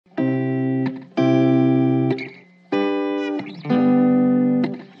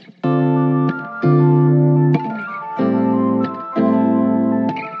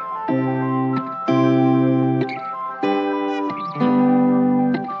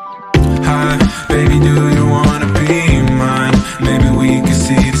do you wanna be mine? Maybe we can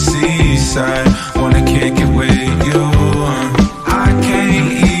see the seaside. Wanna kick it with you. I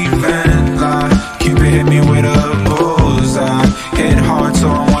can't even lie. Cupid hit me with a bullseye. Hit hard so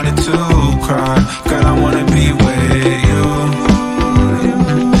I wanted to cry. Girl, I wanna be with you.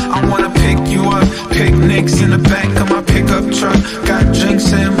 I wanna pick you up. Picnics in the back of my pickup truck. Got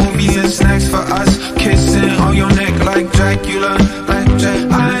drinks and movies and snacks for us. Kissing on your neck like Dracula.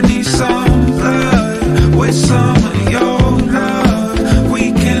 I need some blood with some of your love.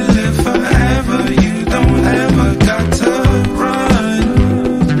 We can live forever. You don't ever got to run.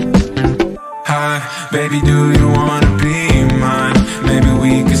 Hi, baby, do you wanna be mine? Maybe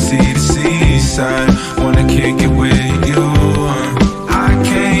we can see the seaside. Wanna kick it with you. I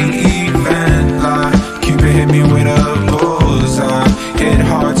can't even lie. Cupid hit me with a bullseye. Hit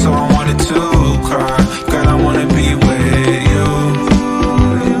hard so I wanted to cry. Girl, I wanna be with you.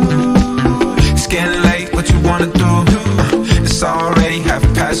 It's getting late, what you wanna do? It's already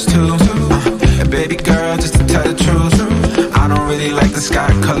 2:30. And baby girl, just to tell the truth, I don't really like the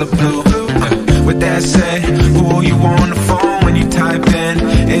sky color blue. With that said, who you on the phone when you type in?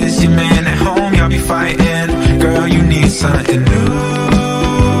 Is your man at home? Y'all be fighting. Girl, you need something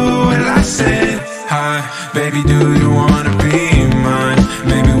new. And I said, hi, baby, do you wanna be mine?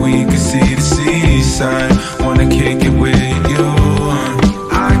 Maybe we can see the seaside. Wanna kick it with you.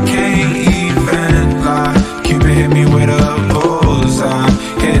 I can't even lie. Cupid hit me with a bullseye.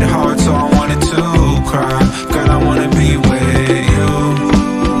 Hit hard so I wanted to cry. Girl, I wanna be with you.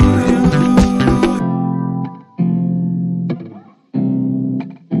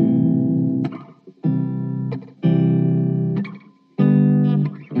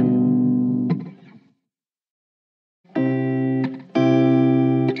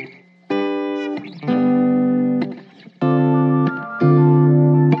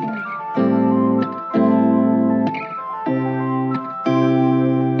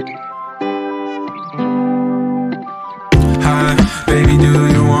 Baby, do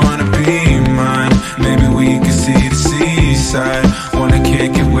you wanna be mine? Maybe we can see the seaside. Wanna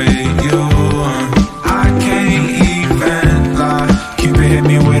kick it with you. I can't even lie. Cupid hit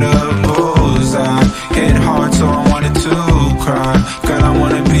me with a bullseye. Hit hard so I wanted to cry. Girl, I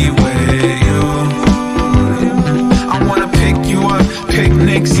wanna be with you. I wanna pick you up.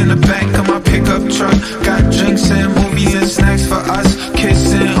 Picnics in the back of my pickup truck. Got drinks and movies and snacks for us.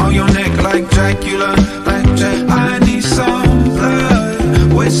 Kissing on your neck like Dracula. I need some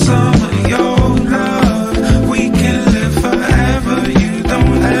blood with some of your love. We can live forever. You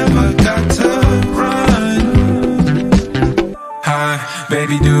don't ever got to run. Hi,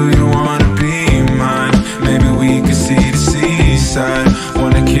 baby, do you wanna be mine? Maybe we can see the seaside.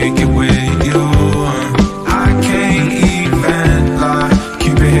 Wanna kick it with you. I can't even lie.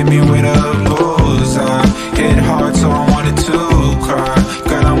 Cupid hit me with a bullseye. Hit hard so I wanted to cry.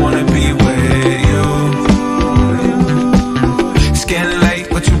 Girl, I wanna be with you. It's getting late,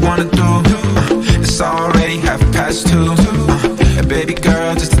 what you wanna do? It's already 2:30. And baby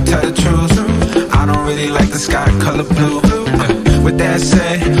girl, just to tell the truth, I don't really like the sky color blue. With that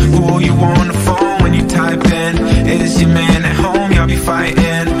said, who you on the phone when you type in? Is your man at home? Y'all be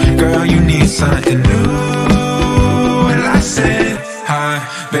fighting. Girl, you need something new. And I said, hi,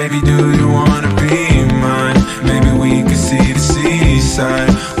 baby, do you wanna be mine? Maybe we can see the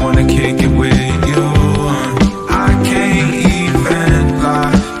seaside. Wanna kick it with you. I can't even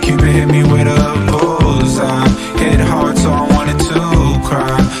lie. Cupid hit me with a bullseye. Hit hard so I wanted to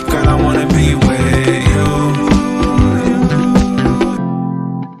cry. Girl, I wanna be with you.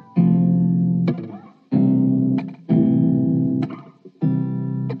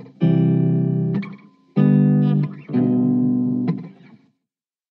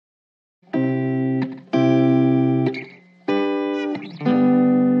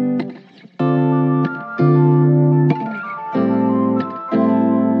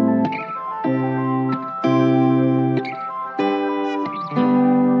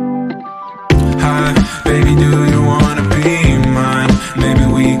 Baby, do you wanna be mine? Maybe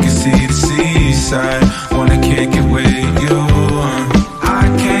we can see the seaside. Wanna kick it with you. I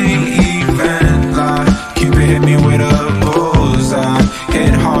can't even lie. Cupid hit me with a bullseye.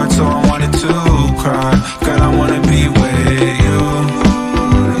 Hit hard so I wanted to cry. Girl, I wanna be with you.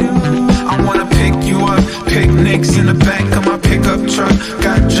 I wanna pick you up. Picnics in the back of my pickup truck.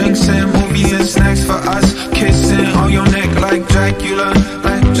 Got drinks and movies and snacks for us. Kissing on your neck like Dracula.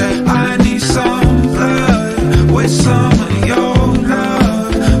 I need some blood with some of your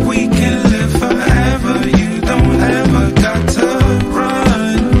love. We can live forever. You don't ever got to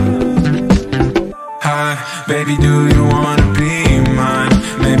run. Hi, baby, do you wanna be mine?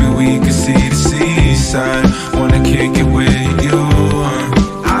 Maybe we can see the seaside.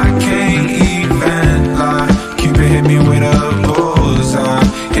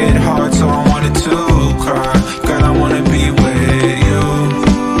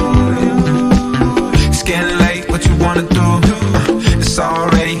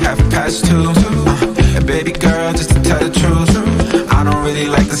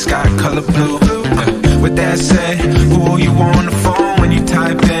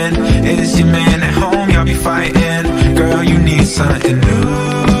 fighting. Girl, you need something new.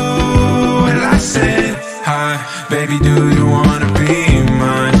 And I said, hi, baby, do you wanna be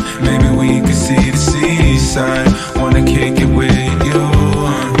mine? Maybe we could see the seaside. Wanna kick it with you.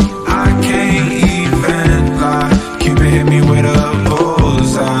 I can't even lie. Cupid hit me with a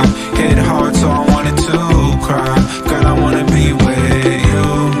bullseye. Hit hard, so I wanted to cry. Girl, I wanna be with you.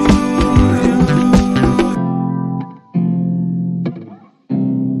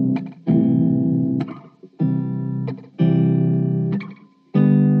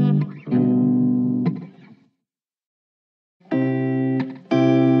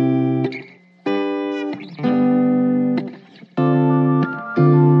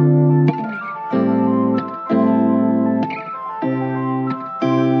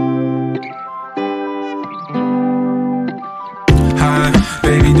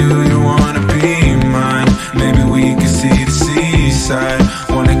 Baby, do you wanna be mine? Maybe we can see the seaside.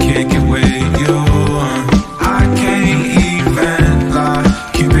 Wanna kick it with you. I can't even lie.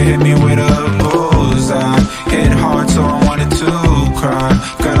 Cupid hit me with a bullseye. Hit hard, so I wanted to cry.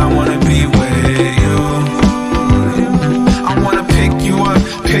 Girl, I wanna be with you. I wanna pick you up.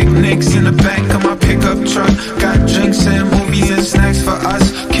 Picnics in the back of my pickup truck. Got drinks and movies and snacks for us.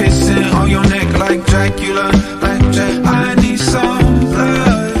 Kissing on your neck like Dracula. I need some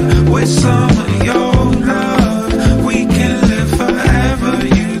blood with some of your love. We can live forever.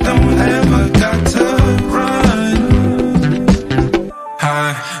 You don't ever got to run.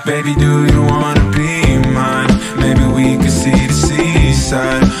 Hi, baby, do you wanna be mine? Maybe we could see the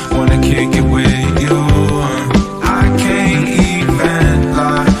seaside. Wanna kick it with you. I can't even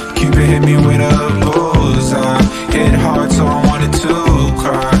lie. Cupid hit me with a bullseye. Hit hard, so I wanted to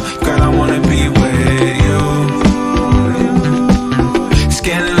cry. Girl, I wanna be with you. It's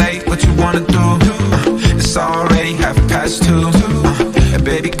getting late, what you wanna do? It's already 2:30. And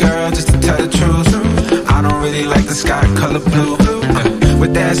baby girl, just to tell the truth, I don't really like the sky color blue.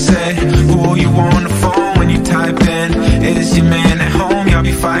 With that said, who you on the phone when you type in? Is your man at home? Y'all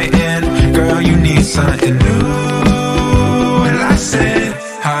be fighting. Girl, you need something new. And I said,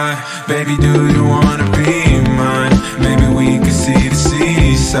 hi, baby, do you wanna be mine? Maybe we could see the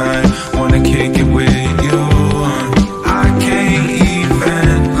seaside. Wanna kick it with you. I can't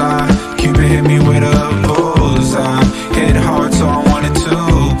even lie. Cupid hit me with a bullseye. Hit hard, so I wanted to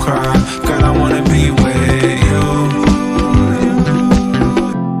cry. Girl, I wanna be with you.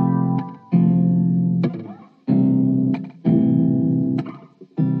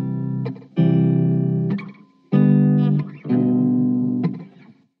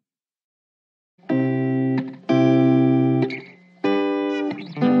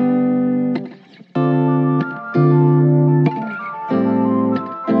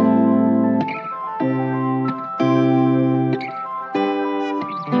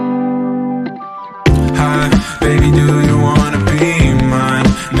 Baby, do you wanna be mine?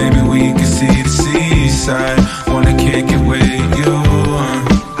 Maybe we can see the seaside. Wanna kick it with you.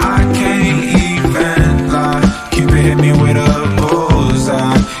 I can't even lie. Cupid hit me with a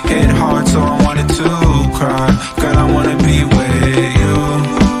bullseye. Hit hard, so I wanted to cry. Girl, I wanna be with you.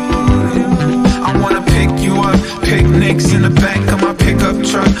 I wanna pick you up. Picnics in the back of my pickup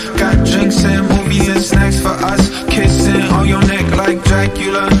truck. Got drinks and movies and snacks for us. Kissing on your neck like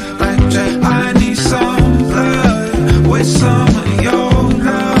Dracula. I need some blood with some of your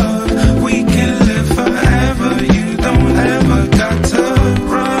love. We can live forever. You don't ever got to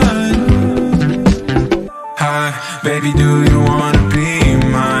run. Hi, baby, do you wanna be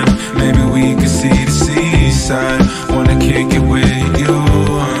mine? Maybe we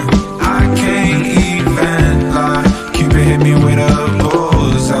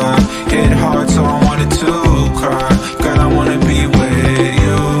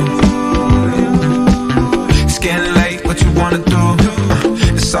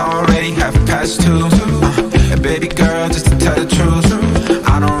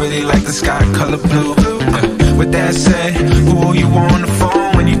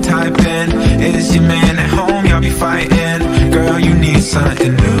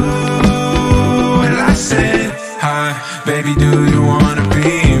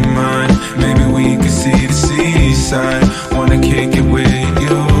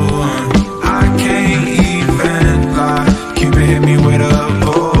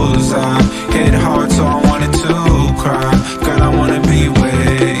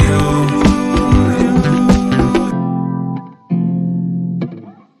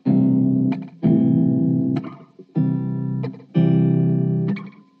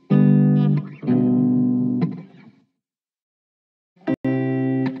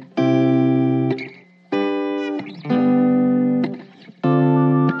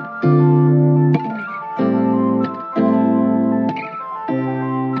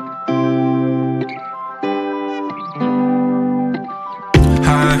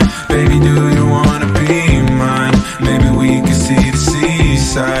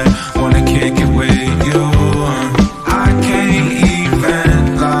Seaside, wanna kick it with you. I can't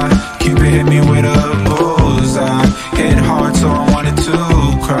even lie, Cupid hit me with a bullseye. Hit hard so I wanted to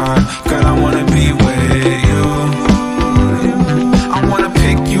cry. Girl, I wanna be with you. I wanna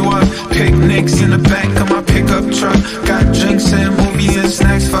pick you up, picnics in the back of my pickup truck. Got drinks and movies and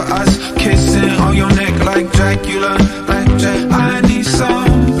snacks for us. Kissing on your neck like Dracula, I need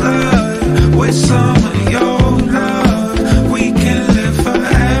some blood with some of your love. We can live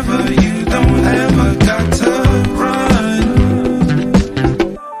forever, you don't ever got to run.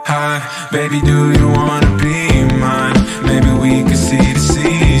 Hi, baby, do you wanna be mine? Maybe we can see the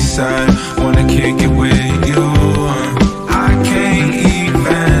seaside, wanna kick it with you. I can't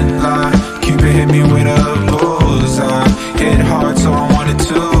even lie, Cupid hit me with a bullseye. Hit hard so I wanted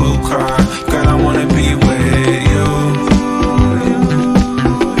to cry. Girl, I wanna be with you.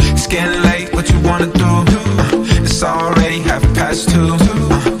 It's getting late, what you wanna do? It's already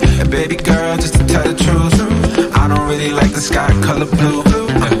 2:30. And baby girl, just to tell the truth, I don't really like the sky color blue.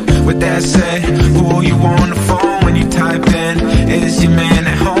 With that said, who are you on the phone when you type in? Is your man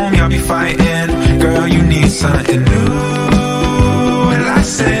at home? Y'all be fighting. Girl, you need something new. And I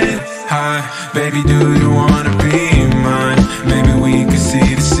said, hi, baby, do you wanna be mine? Maybe we can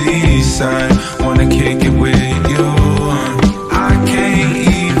see the seaside, wanna kick it with you. I can't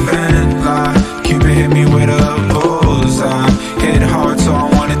even lie, Cupid hit me with a bullseye. Hit hard so I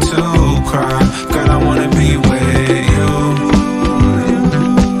wanted to cry. Girl, I wanna be with you.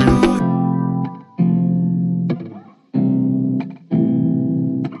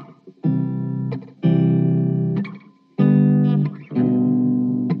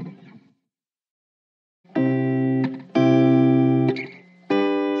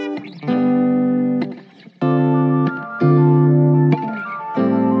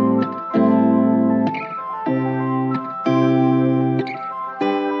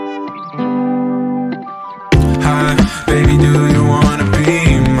 Baby, do you wanna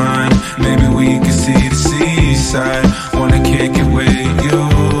be mine? Maybe we can see the seaside, wanna kick it with you.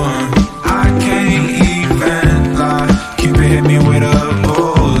 I can't even lie, Cupid hit me with a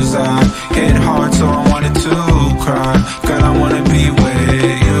bullseye. Hit hard so I wanted to cry. Girl, I wanna be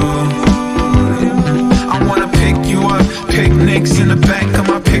with you. I wanna pick you up, picnics in the back of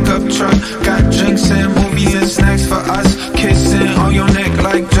my pickup truck. Got drinks and movies and snacks for us. Kissing on your neck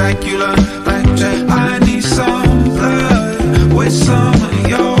like Dracula, I need some blood with some of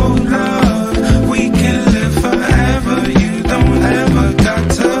your love. We can live forever, you don't ever got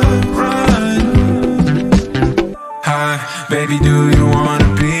to run. Hi, baby, do you wanna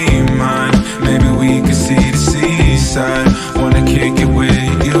be mine? Maybe we can see the seaside, wanna kick it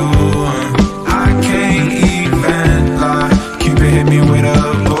with you. I can't even lie, Cupid hit me with a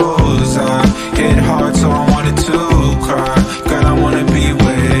bullseye. Hit hard so I wanted to cry. Girl, I wanna be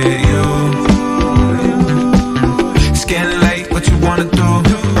with you. It's getting late, what you wanna do?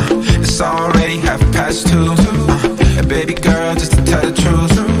 It's already 2:30. And baby girl, just to tell the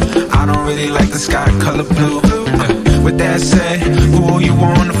truth, I don't really like the sky color blue. With that said, who are you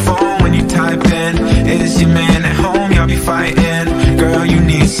on the phone when you type in? Is your man at home? Y'all be fighting. Girl, you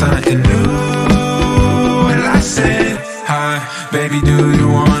need something new. And I said, hi, baby, do you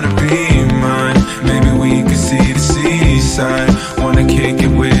wanna be mine? Maybe we can see the seaside, wanna kick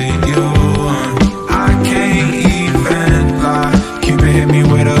it with you. I can't even lie, Cupid hit me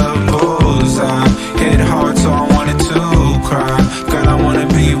with a bullseye. Hit hard so I wanted to cry. Girl, I wanna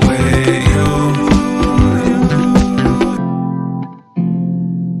be with you.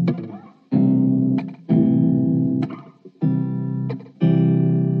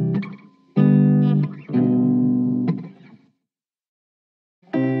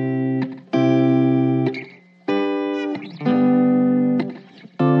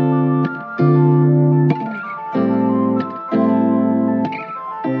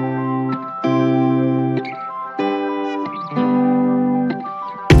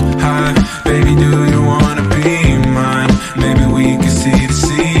 Baby, do you wanna be mine? Maybe we can see the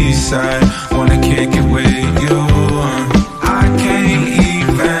seaside, wanna kick it with you. I can't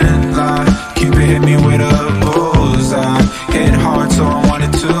even lie, Cupid hit me with a bullseye. Hit hard so I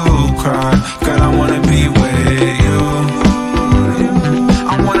wanted to cry. Girl, I wanna be with you.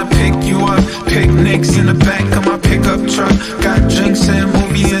 I wanna pick you up, picnics in the back of my pickup truck. Got drinks and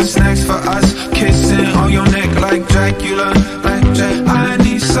movies and snacks for us. Kissing on your neck like Dracula, I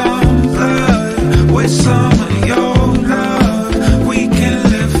need some blood with some of your love. We can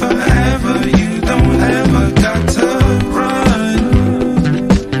live forever, you don't ever got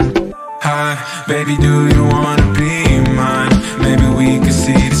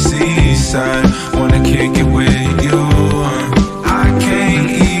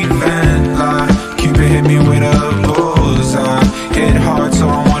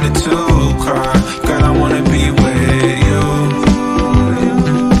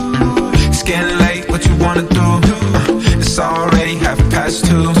past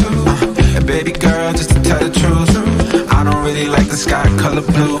two. And baby girl, just to tell the truth, I don't really like the sky color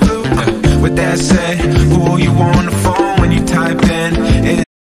blue. With that said, who you on the phone when you type in?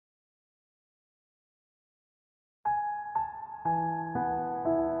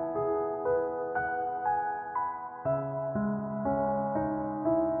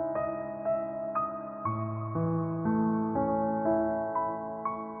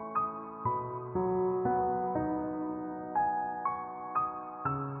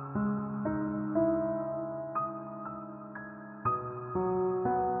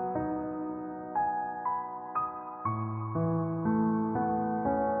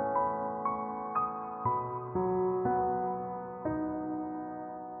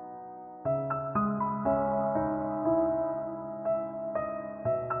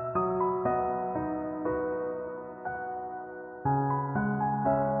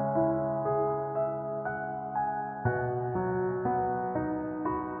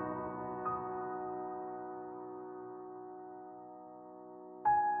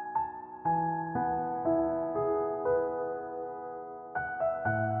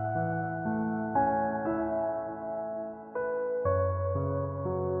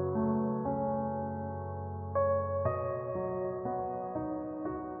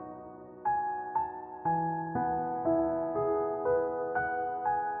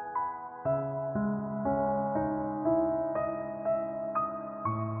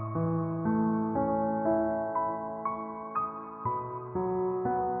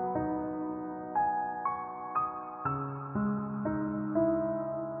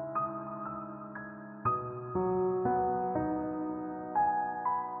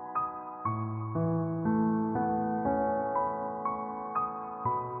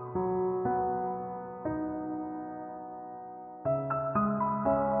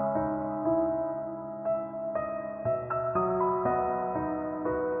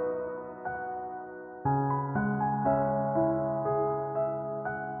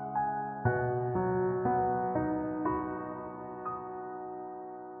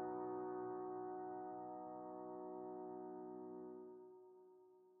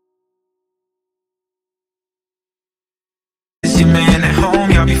 Your man at home,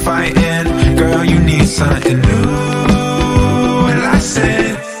 y'all be fighting. Girl, you need something new. Well, I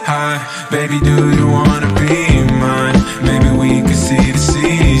said, hi, baby, do you wanna be mine? Maybe we could see the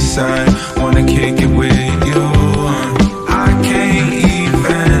seaside. Wanna kick it with you. I can't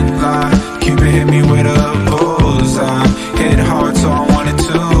even lie. Cupid hit me with a bullseye. Hit hard, so I wanted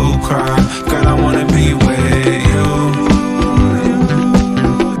to cry. Girl, I wanna be with you.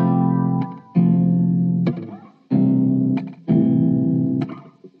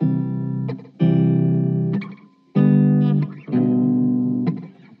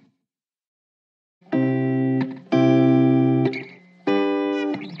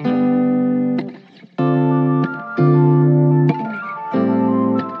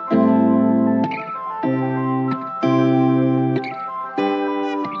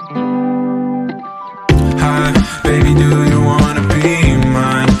 Baby, do you wanna be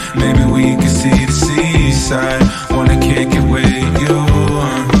mine? Maybe we can see the seaside. Wanna kick it with you.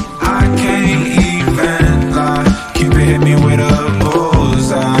 I can't even lie. Cupid hit me with a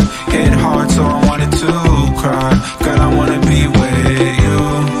bullseye. Hit hard, so I wanted to cry. Girl, I wanna be with you.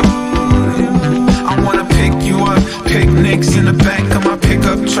 I wanna pick you up. Picnics in the back of my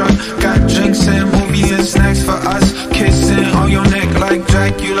pickup truck. Got drinks and movies and snacks for us. Kissing on your neck like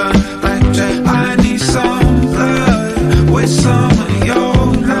Dracula. I need some with some of your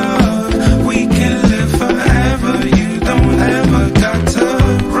love. We can live forever. You don't ever got to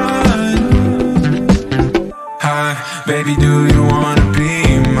run. Hi, baby, do you wanna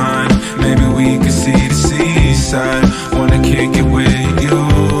be mine? Maybe we can see the seaside. Wanna kick it with you.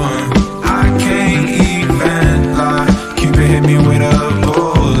 I can't even lie. Cupid hit me with a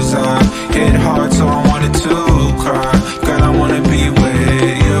bullseye. Hit hard, so I wanted to cry. Girl, I wanna be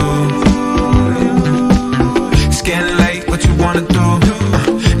with you. It's getting late, what you wanna do?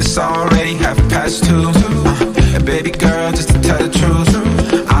 It's already past two. And baby girl, just to tell the truth,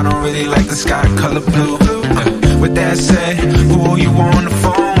 I don't really like the sky color blue. With that said, who you on the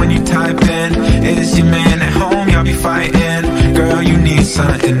phone when you type in? Is your man at home, y'all be fighting? Girl, you need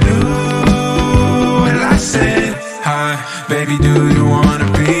something new. Well, I said, hi, baby, do you wanna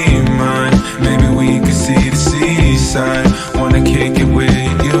be mine? Maybe we can see the seaside. Wanna kick it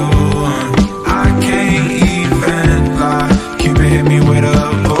with you. I can't even lie. Cupid hit me with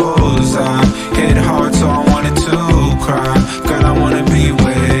a bullseye. Hit hard, so I wanted to cry. Girl, I wanna be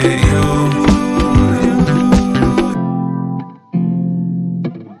with you.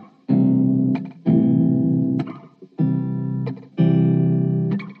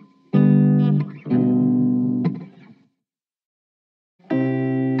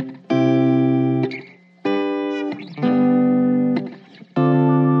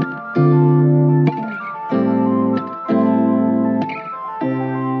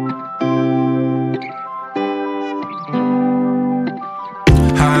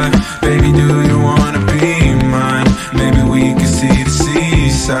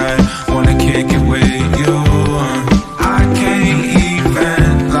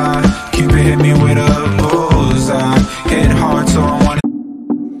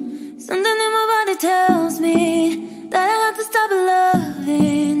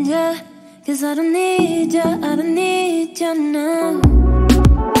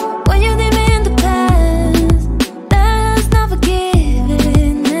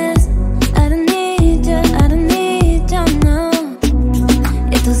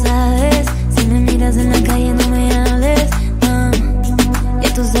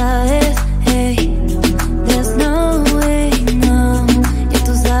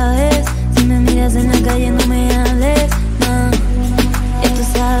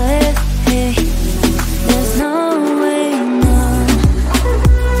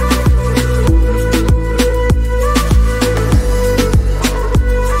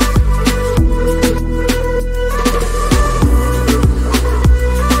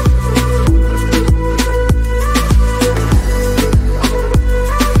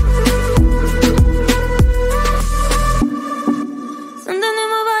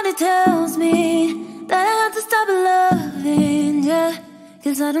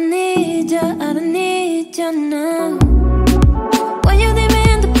 know. When you leave me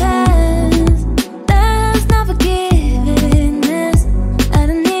in the past, that's not forgiveness. I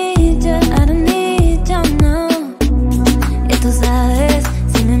don't need you, no. Ya tú sabes,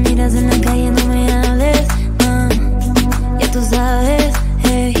 si me miras en la calle no me hables, no. Ya tú sabes,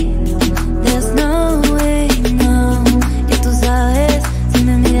 hey, there's no way, no. Ya tú sabes, si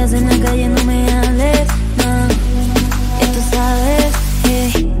me miras en la calle no me hables, no. Ya tú sabes,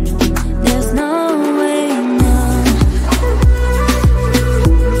 hey, there's no way, no.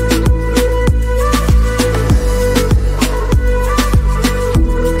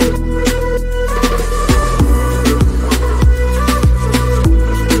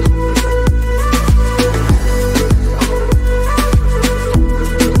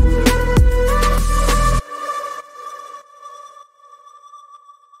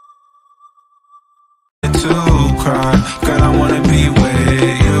 To cry, girl, I wanna be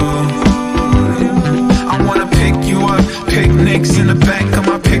with you. I wanna pick you up, picnics in the back of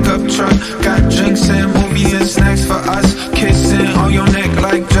my pickup truck. Got drinks and movies and snacks for us, kissing on your neck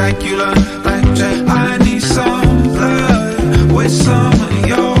like Dracula, like I need some blood with some of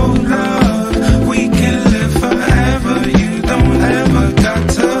your love. We can live forever, you don't ever got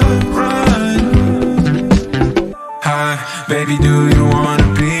to run. Hi, baby, do you wanna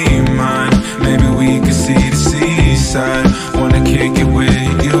be mine? Maybe we could see the seaside. Wanna kick it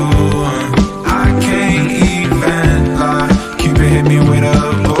with you. I can't even lie. Cupid hit me with a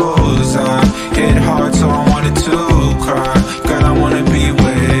bullseye. Hit hard, so I wanted to cry. Girl, I wanna be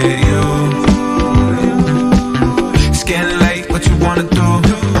with you. It's getting late, what you wanna do?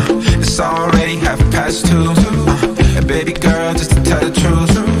 It's already 2:30. And baby girl, just to tell the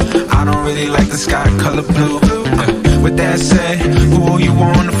truth, I don't really like the sky color blue. With that said, who you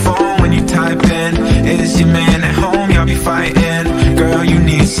on the phone when you type in? Is your man at home? Y'all be fighting. Girl, you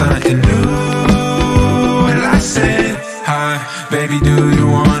need something new. And I said, hi, baby, do you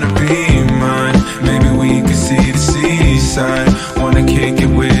wanna be mine? Maybe we could see the seaside. Wanna kick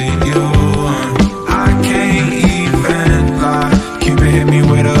it with you. I can't even lie. Cupid hit me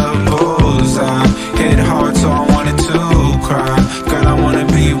with a bullseye. Hit hard, so I wanted to cry. Girl, I wanna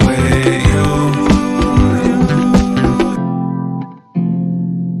be with you.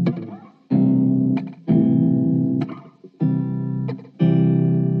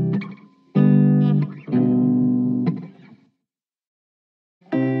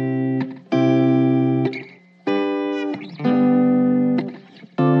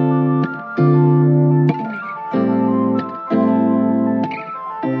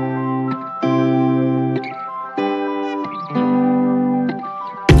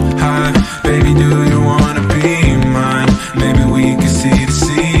 Baby, do you wanna be mine? Maybe we can see the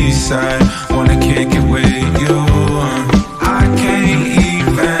seaside. Wanna kick it with you. I can't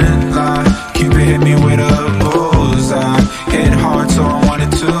even lie. Cupid hit me with a bullseye. Hit hard, so I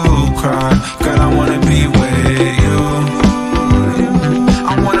wanted to cry. Girl, I wanna be with you.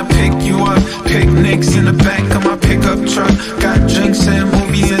 I wanna pick you up, picnics in the back of my pickup truck. Got drinks and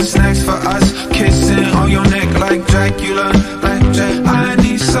movies and snacks for us, kissing on your neck like Dracula, like I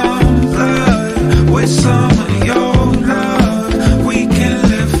need some blood with some of your love. We can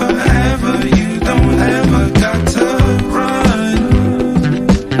live forever, you don't ever got to run.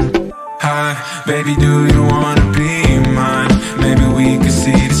 Hi, baby, do you wanna be mine? Maybe we could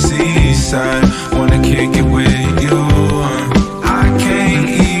see the seaside. Wanna kick it with you. I can't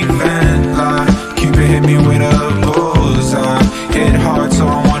even lie. Cupid hit me with a bullseye. Hit hard, so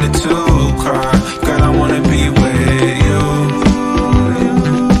I wanted to cry. Girl, I wanna be with you.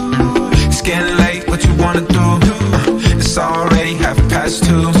 It's getting late, what you wanna do? It's already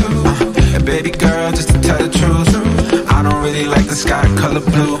 2:30. And baby girl, just to tell the truth, I don't really like the sky color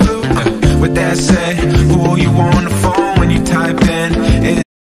blue. With that said, who you on the phone when you type in?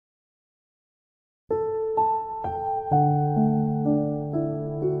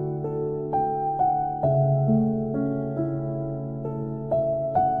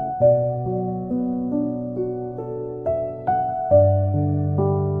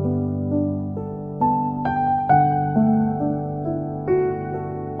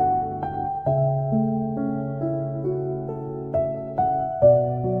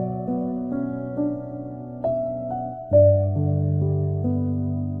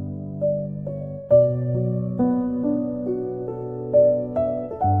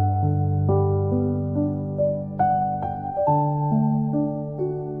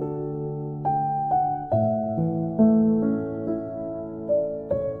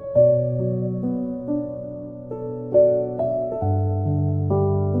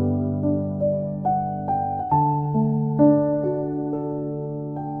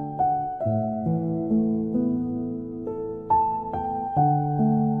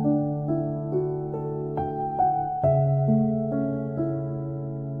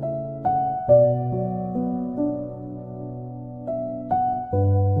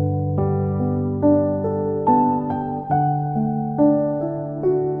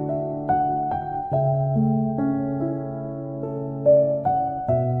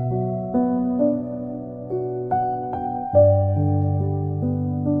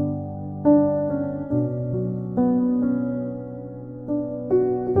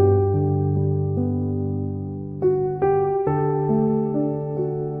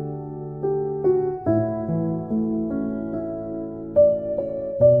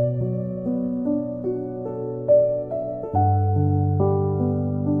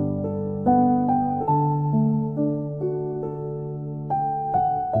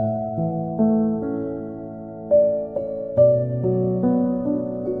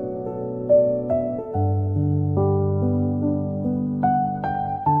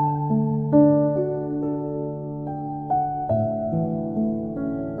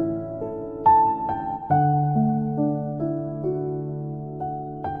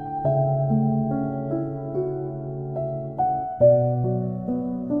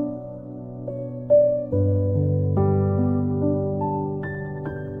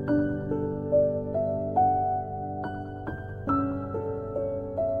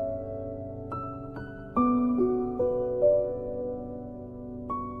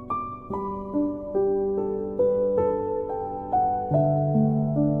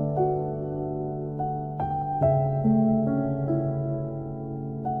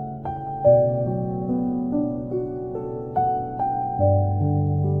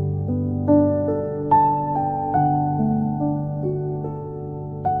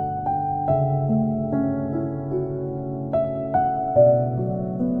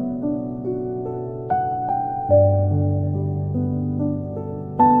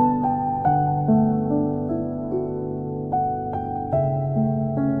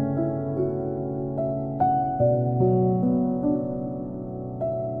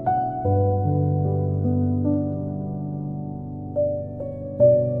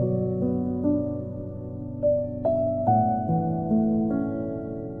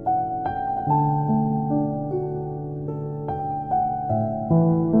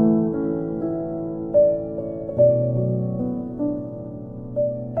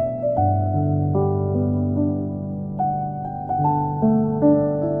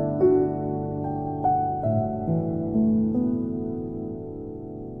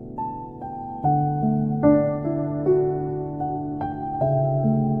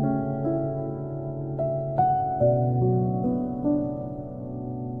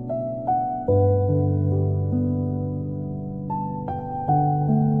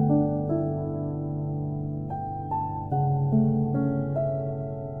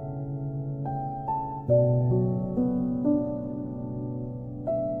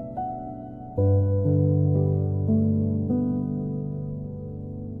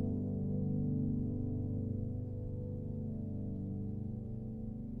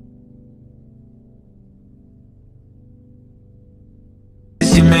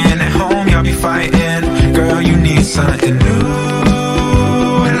 I'll be fighting. Girl, you need something new.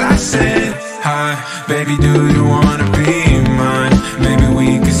 And I said, hi, baby, do you wanna be mine? Maybe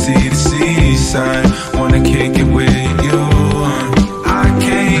we could see the seaside. Wanna kick